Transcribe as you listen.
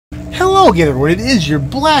Hello again, everyone. It is your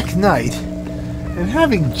Black Knight, and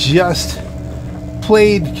having just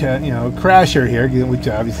played, Crasher here, which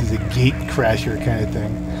obviously is a gate crasher kind of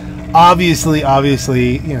thing. Obviously,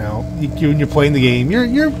 when you're playing the game,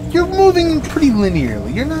 you're moving pretty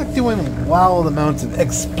linearly. You're not doing wild amounts of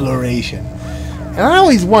exploration. And I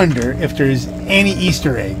always wonder if there's any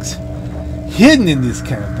Easter eggs hidden in this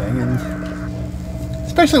kind of thing, and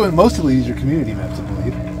especially when most of these are community maps, I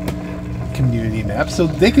believe. Community maps, so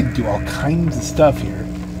they could do all kinds of stuff here.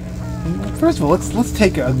 And first of all, let's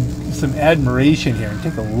take some admiration here and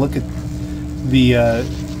take a look at the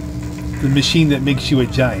machine that makes you a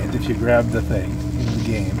giant if you grab the thing in the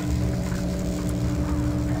game.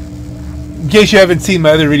 In case you haven't seen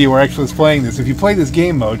my other video where I actually was playing this, if you play this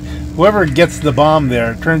game mode, whoever gets the bomb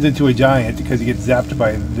there turns into a giant because he gets zapped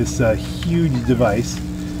by this huge device.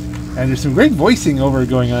 And there's some great voicing over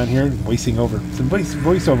going on here. Some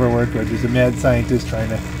voiceover work where there's a mad scientist trying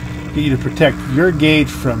to get you to protect your gate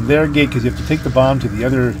from their gate because you have to take the bomb to the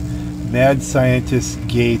other mad scientist's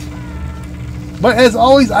gate. But as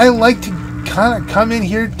always, I like to kind of come in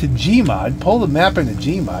here to GMOD, pull the map into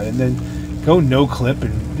GMOD, and then go no clip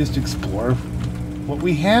and just explore what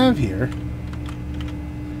we have here.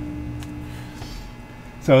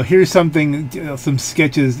 So here's something, some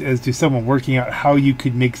sketches as to someone working out how you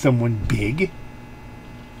could make someone big.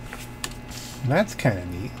 That's kind of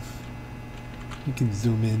neat. You can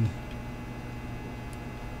zoom in.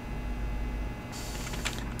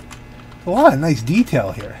 A lot of nice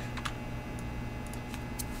detail here.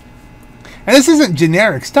 And this isn't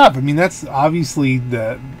generic stuff. I mean, that's obviously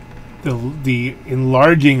the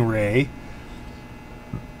enlarging ray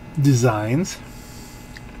designs.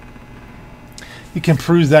 You can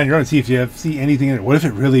peruse that on your own and see if you see anything in it. What if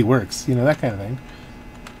it really works? You know, that kind of thing.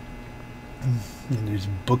 And there's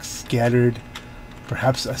books scattered.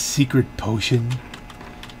 Perhaps a secret potion.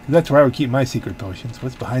 That's where I would keep my secret potions.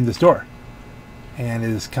 What's behind this door? And it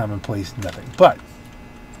is commonplace nothing. But,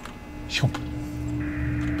 shoop,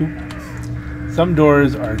 boop. Some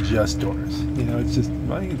doors are just doors. You know, it's just,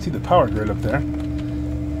 well, you can see the power grid up there.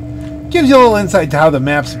 Gives you a little insight to how the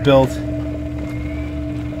map's built.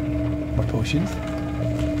 More potions.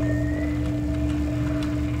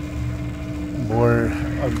 More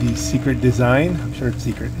of the secret design. I'm sure it's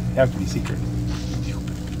secret. It has to be secret.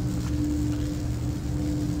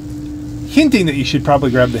 Hinting that you should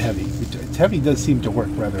probably grab the heavy. Which heavy does seem to work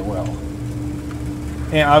rather well.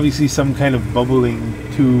 And obviously some kind of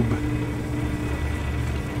bubbling tube.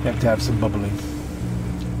 You have to have some bubbling.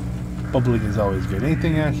 Bubbling is always good.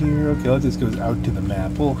 Anything out here? Okay, let's just go out to the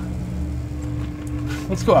map.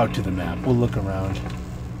 Let's go out to the map. We'll look around.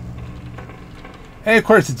 And of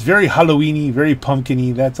course, it's very Halloween-y, very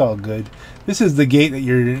pumpkin-y. That's all good. This is the gate that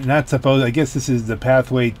you're not supposed... I guess this is the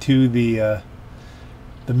pathway to the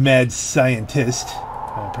mad scientist.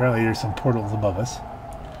 Apparently, there's some portals above us.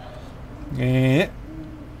 And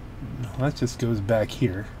that just goes back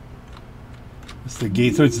here. It's the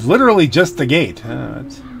gate. So it's literally just the gate.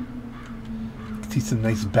 See some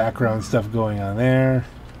nice background stuff going on there.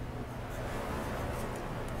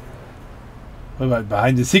 What about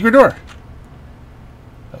behind the secret door?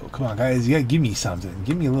 Oh, come on, guys. You gotta give me something.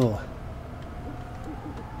 Give me a little...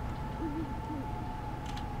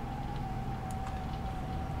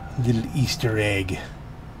 little Easter egg.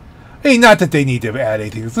 Hey, not that they need to add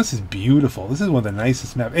anything. This is beautiful. This is one of the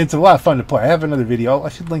nicest maps. It's a lot of fun to play. I have another video. I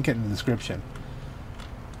should link it in the description.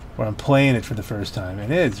 Where I'm playing it for the first time.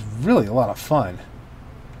 And it's really a lot of fun.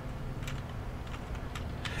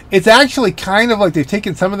 It's actually kind of like they've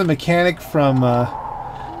taken some of the mechanic from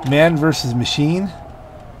Man vs. Machine.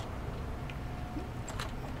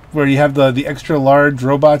 Where you have the extra large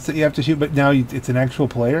robots that you have to shoot, but now it's an actual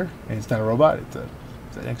player. And it's not a robot, it's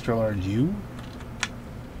an extra large you.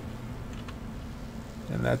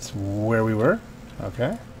 And that's where we were.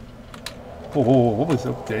 Okay. Oh, what was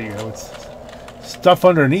up? There you go. It's stuff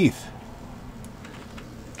underneath.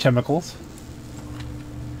 Chemicals.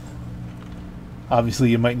 Obviously,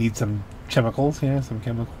 you might need some chemicals. Yeah, some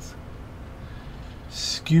chemicals.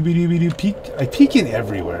 Scooby-Dooby-Doo peek. I peek in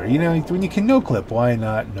everywhere. You know, when you can no-clip, why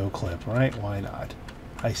not no-clip, right? Why not?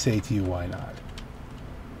 I say to you, why not?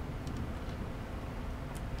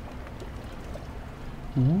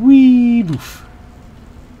 Wee boof.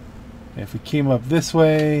 And if we came up this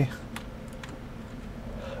way...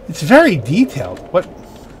 It's very detailed. What?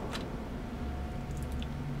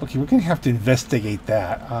 Okay, we're going to have to investigate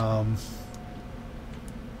that.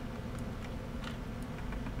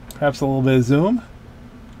 Perhaps a little bit of zoom.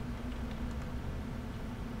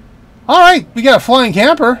 Alright, we got a flying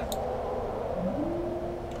camper.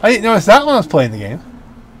 I didn't notice that when I was playing the game.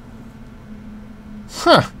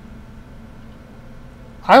 Huh.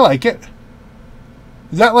 I like it.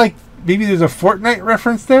 Is that like maybe there's a Fortnite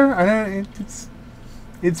reference there? I don't.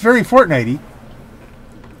 It's very Fortnite-y.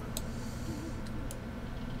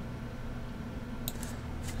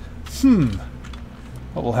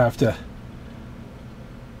 But we'll have to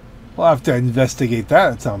investigate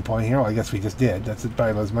that at some point here. Well, I guess we just did. That's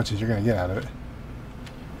probably as much as you're going to get out of it.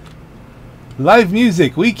 Live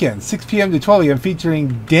music weekend, 6 p.m. to 12 a.m.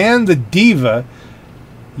 featuring Dan the Diva,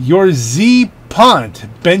 Your Z Pont,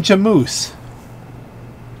 Benchamoose.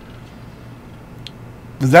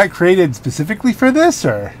 Was that created specifically for this,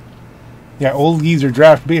 or? Yeah, Old Geezer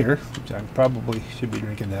draft beer, which I probably should be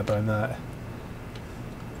drinking that, but I'm not.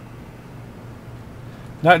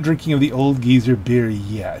 Not drinking of the Old Geezer beer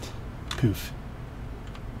yet. Poof.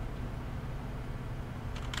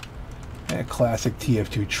 A classic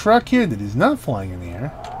TF2 truck here that is not flying in the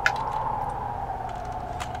air.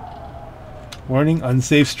 Warning,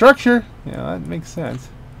 unsafe structure. Yeah, that makes sense.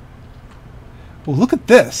 Well, look at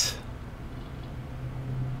this.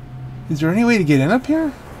 Is there any way to get in up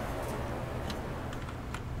here?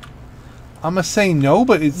 I'm gonna say no,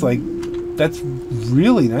 but it's like, that's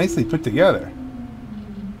really nicely put together.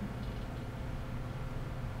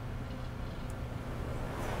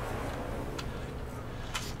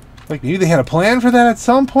 Like maybe they had a plan for that at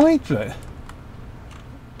some point, but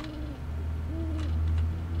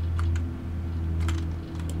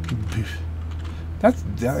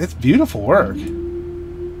that's beautiful work. I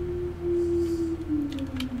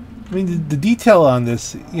mean, the detail on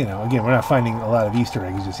this, you know, again, we're not finding a lot of Easter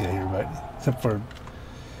eggs just yet here, but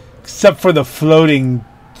except for the floating,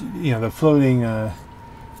 you know, the floating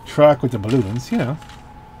truck with the balloons, you know.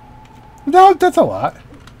 No, that's a lot.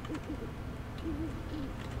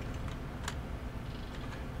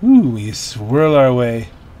 Ooh, we swirl our way,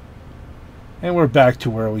 and we're back to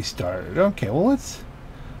where we started. Okay, well let's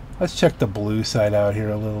check the blue side out here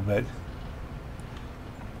a little bit.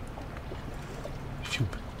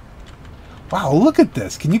 Shoop. Wow, look at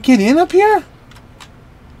this! Can you get in up here?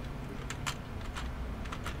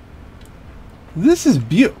 This is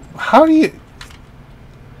beautiful. How do you?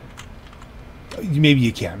 Maybe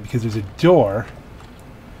you can because there's a door.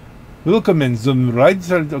 Welcome in zum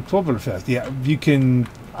Reizer Oktoberfest. Yeah, you can.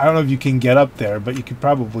 I don't know if you can get up there, but you could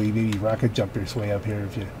probably maybe rocket jump your way up here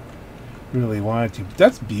if you really wanted to. But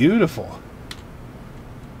that's beautiful.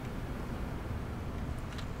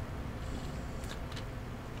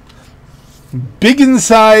 Big in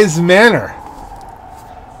size manor.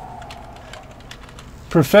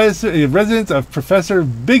 Residence of Professor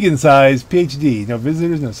Big in Size, PhD. No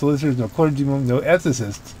visitors, no solicitors, no clergymen, no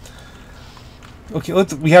ethicists. Okay,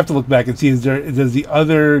 we have to look back and see, does the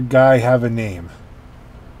other guy have a name?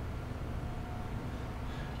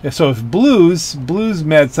 Yeah, so if Blue's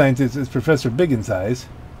mad scientist is Professor Big in Size.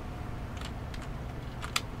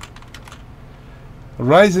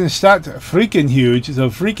 Reisenstadt freaking huge. So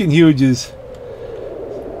freaking huge is.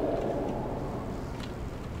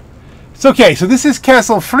 It's okay. So this is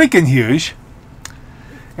Castle freaking huge,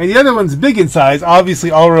 and the other one's Big in Size. Obviously,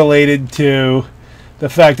 all related to the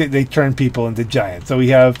fact that they turn people into giants. So we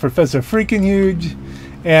have Professor freaking huge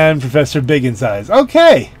and Professor Big in Size.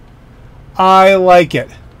 Okay, I like it.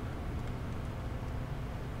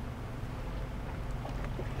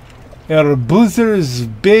 Buzzer's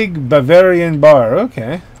Big Bavarian Bar.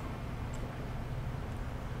 Okay.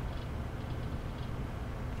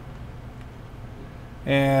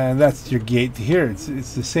 And that's your gate to here. It's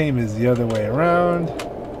the same as the other way around.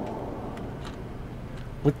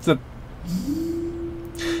 What's the?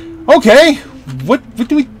 Okay. What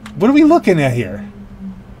are we looking at here?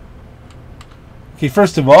 Okay,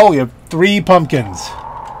 first of all, we have 3 pumpkins.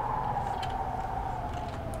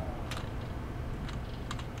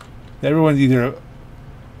 Everyone's either...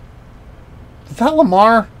 Is that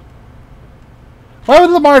Lamar? Why would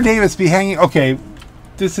Lamar Davis be hanging... Okay,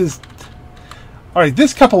 this is... Alright,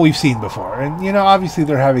 this couple we've seen before. And, you know, obviously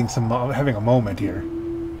they're having a moment here.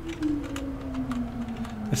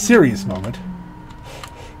 A serious moment.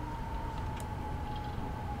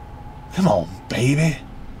 Come on, baby.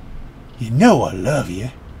 You know I love you.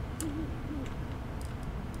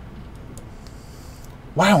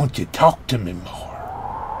 Why don't you talk to me more?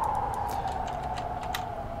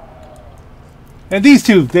 And these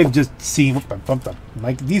two, they've just seen...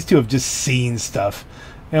 Like, these two have just seen stuff.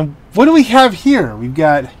 And what do we have here? We've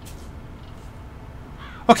got...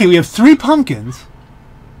 Okay, we have 3 pumpkins.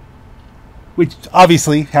 Which,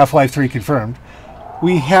 obviously, Half-Life 3 confirmed.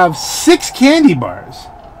 We have 6 candy bars.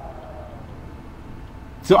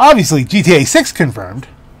 So, obviously, GTA 6 confirmed.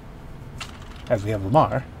 As we have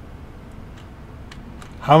Lamar.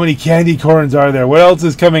 How many candy corns are there? What else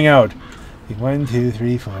is coming out? 1, 2,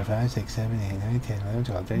 3, 4, 5, 6, 7, 8, 9, 10, 11,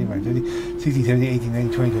 12, 13, 14, 15, 16, 17, 18,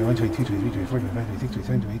 19, 20, 21, 22, 23, 24, 25, 26,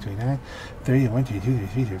 27, 28, 29, 30, 1, 32,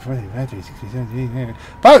 33, 34, 35, 36, 37, 38, 39.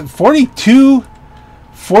 About 42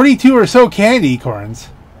 or so candy corns.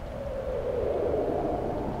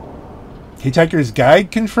 Hitchhiker's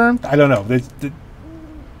Guide confirmed? I don't know. There's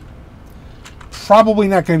probably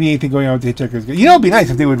not going to be anything going on with the Hitchhiker's Guide. You know, it'd be nice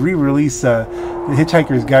if they would re-release the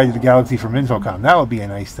Hitchhiker's Guide to the Galaxy from Infocom. That would be a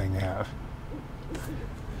nice thing to have.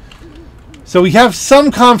 So we have some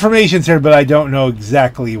confirmations here, but I don't know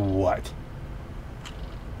exactly what.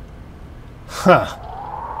 Huh.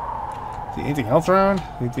 Is there anything else around?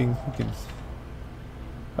 Anything we can...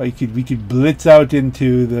 Oh, we could blitz out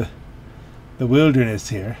into the wilderness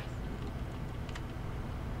here.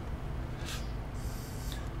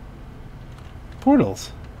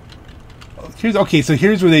 Portals. Okay, so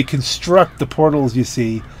here's where they construct the portals. You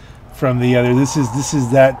see, from the other. This is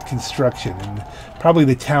that construction, and probably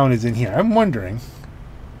the town is in here. I'm wondering,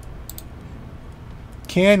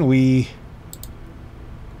 can we?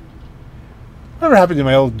 Whatever happened to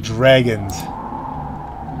my old dragons?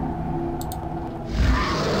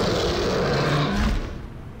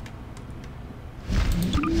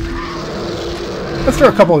 Let's throw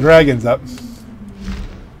a couple of dragons up.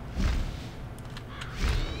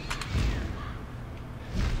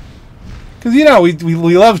 Because, you know, we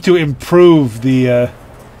love to improve the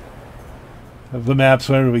maps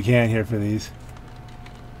whenever we can here for these.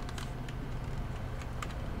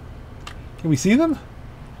 Can we see them?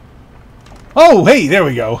 Oh, hey, there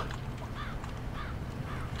we go.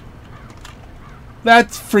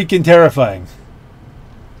 That's freaking terrifying.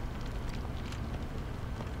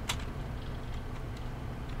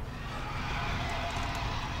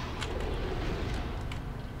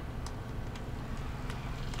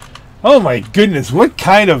 Oh my goodness, what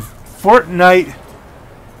kind of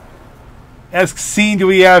Fortnite-esque scene do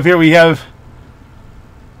we have here? We have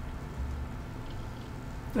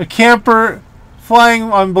a camper flying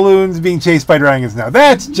on balloons being chased by dragons now.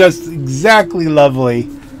 That's just exactly lovely.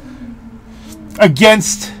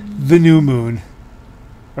 Against the new moon.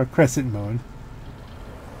 Or crescent moon.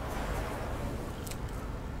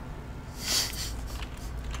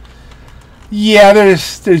 Yeah,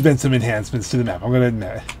 there's been some enhancements to the map, I'm going to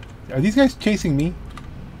admit. Are these guys chasing me?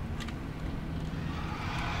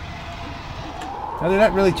 No, they're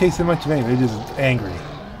not really chasing much of anything. They're just angry.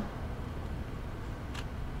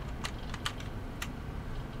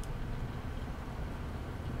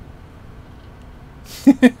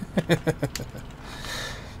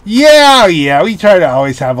 Yeah, we try to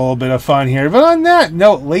always have a little bit of fun here. But on that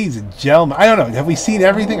note, ladies and gentlemen, I don't know. Have we seen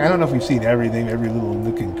everything? I don't know if we've seen everything, every little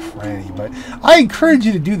nook and cranny. But I encourage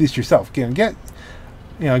you to do this yourself. Again, get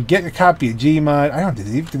a copy of GMOD. I don't know.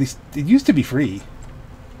 It used to be free.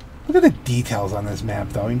 Look at the details on this map,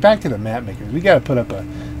 though. I mean, back to the map makers. We got to put up a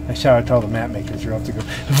shout out to all the map makers. You'll have to go,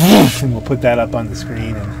 and we'll put that up on the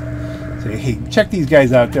screen and say, hey, check these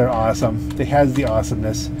guys out. They're awesome. They has the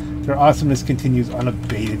awesomeness. Their awesomeness continues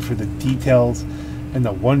unabated for the details and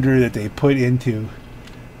the wonder that they put into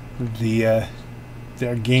their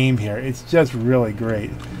game here. It's just really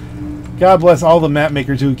great. God bless all the map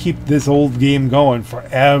makers who keep this old game going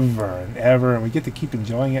forever and ever, and we get to keep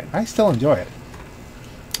enjoying it. I still enjoy it.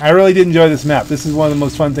 I really did enjoy this map. This is one of the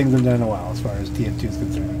most fun things I've done in a while as far as TF2 is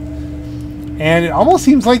concerned. And it almost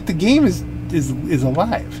seems like the game is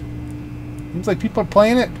alive. Seems like people are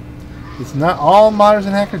playing it. It's not all modders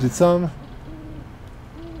and hackers, it's some.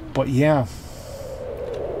 But yeah.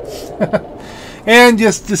 And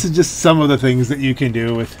this is just some of the things that you can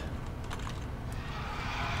do with.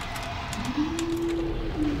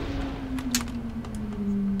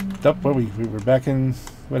 Oh, what we were back in.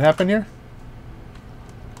 What happened here?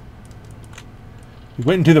 We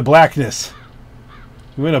went into the blackness.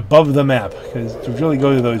 We went above the map, because to really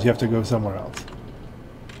go to those, you have to go somewhere else.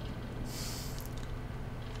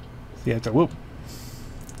 So you have to whoop.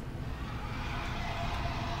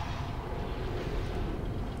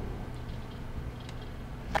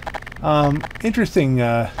 Interesting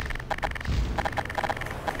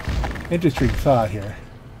thought here.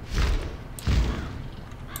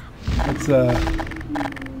 It's just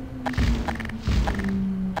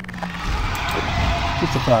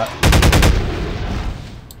a thought.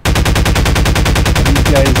 Are these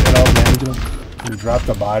guys at all manageable? Can we drop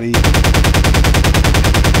the body?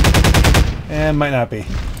 And might not be.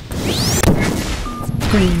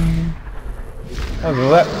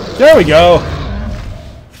 There we go.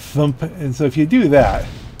 Thump. And so if you do that,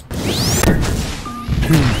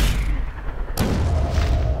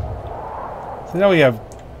 so now we have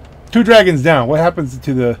 2 dragons down. What happens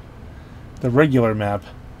to the regular map?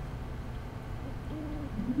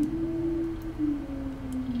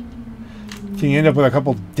 Can you end up with a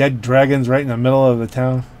couple dead dragons right in the middle of the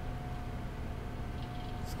town?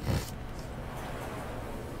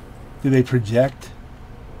 Do they project?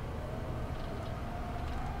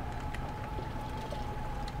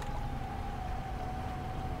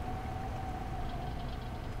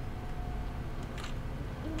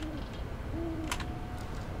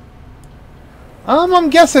 I'm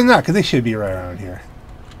guessing not, because they should be right around here.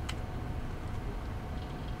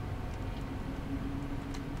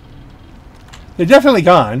 They're definitely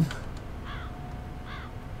gone.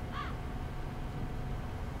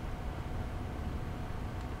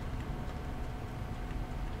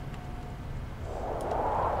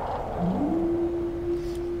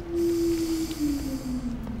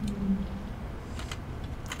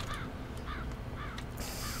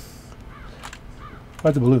 What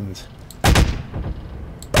about the balloons?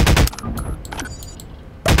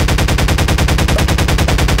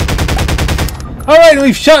 Alright,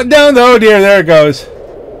 we've shot down the... Oh dear, there it goes.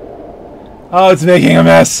 Oh, it's making a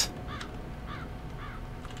mess.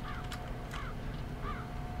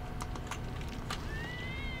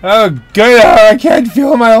 Oh, good. I can't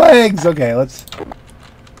feel my legs. Okay, let's...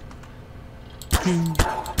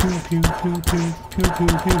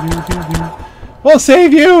 We'll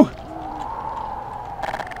save you!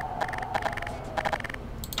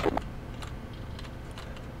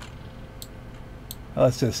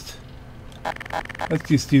 Let's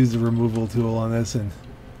just use the removal tool on this and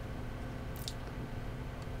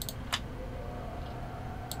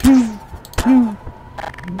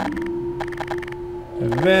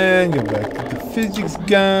then go back to the physics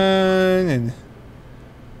gun and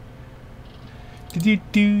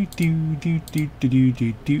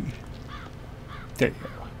there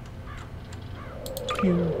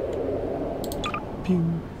you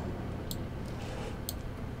go.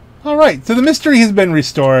 Alright, so the mystery has been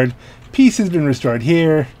restored. Peace has been restored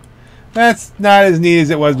here. That's not as neat as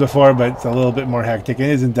it was before, but it's a little bit more hectic. And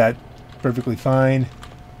isn't that perfectly fine?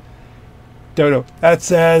 Dodo, that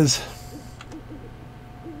says...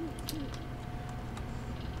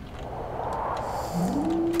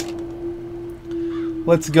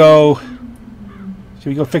 Let's go... Should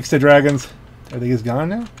we go fix the dragons? Are they just gone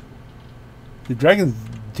now? Did dragons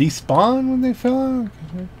despawn when they fell out?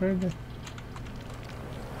 Where did they...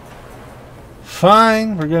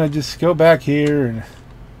 Fine, we're gonna just go back here and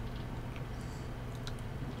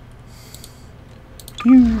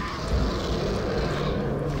pew.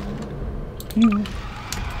 Pew.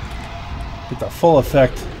 Get the full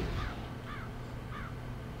effect.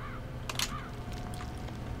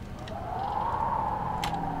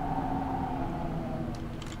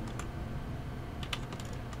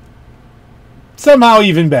 Somehow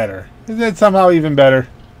even better. Is it somehow even better?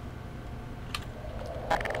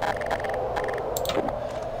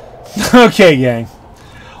 Okay, gang.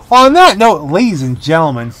 On that note, ladies and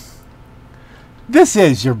gentlemen, this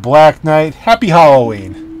is your Black Knight. Happy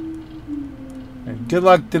Halloween. And good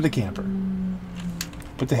luck to the camper.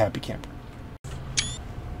 With the happy camper.